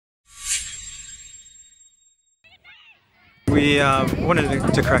We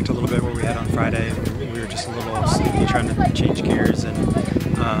wanted to correct a little bit what we had on Friday. We were just a little sleepy trying to change gears, and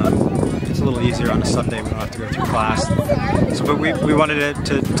it's a little easier on a Sunday. We don't have to go through class. So, but we wanted it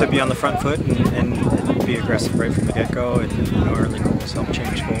to be on the front foot and be aggressive right from the get-go, and early goals help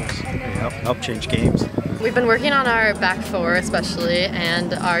change goals, help change games. We've been working on our back four especially,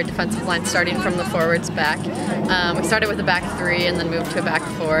 and our defensive line starting from the forwards back. We started with a back three and then moved to a back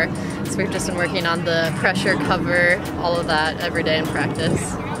four. So we've just been working on the pressure, cover, all of that every day in practice.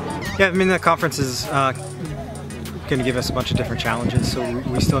 Yeah, I mean the conference is going to give us a bunch of different challenges, so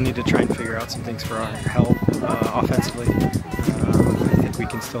we still need to try and figure out some things for our help offensively. I think we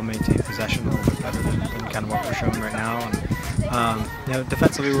can still maintain possession a little bit better than kind of what we're showing right now. And,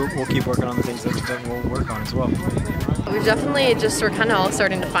 defensively we'll keep working on the things that we'll work on as well. We've definitely we're kind of all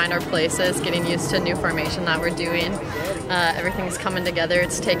starting to find our places, getting used to a new formation that we're doing. Everything's coming together.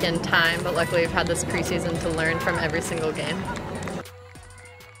 It's taken time, but luckily we've had this preseason to learn from every single game.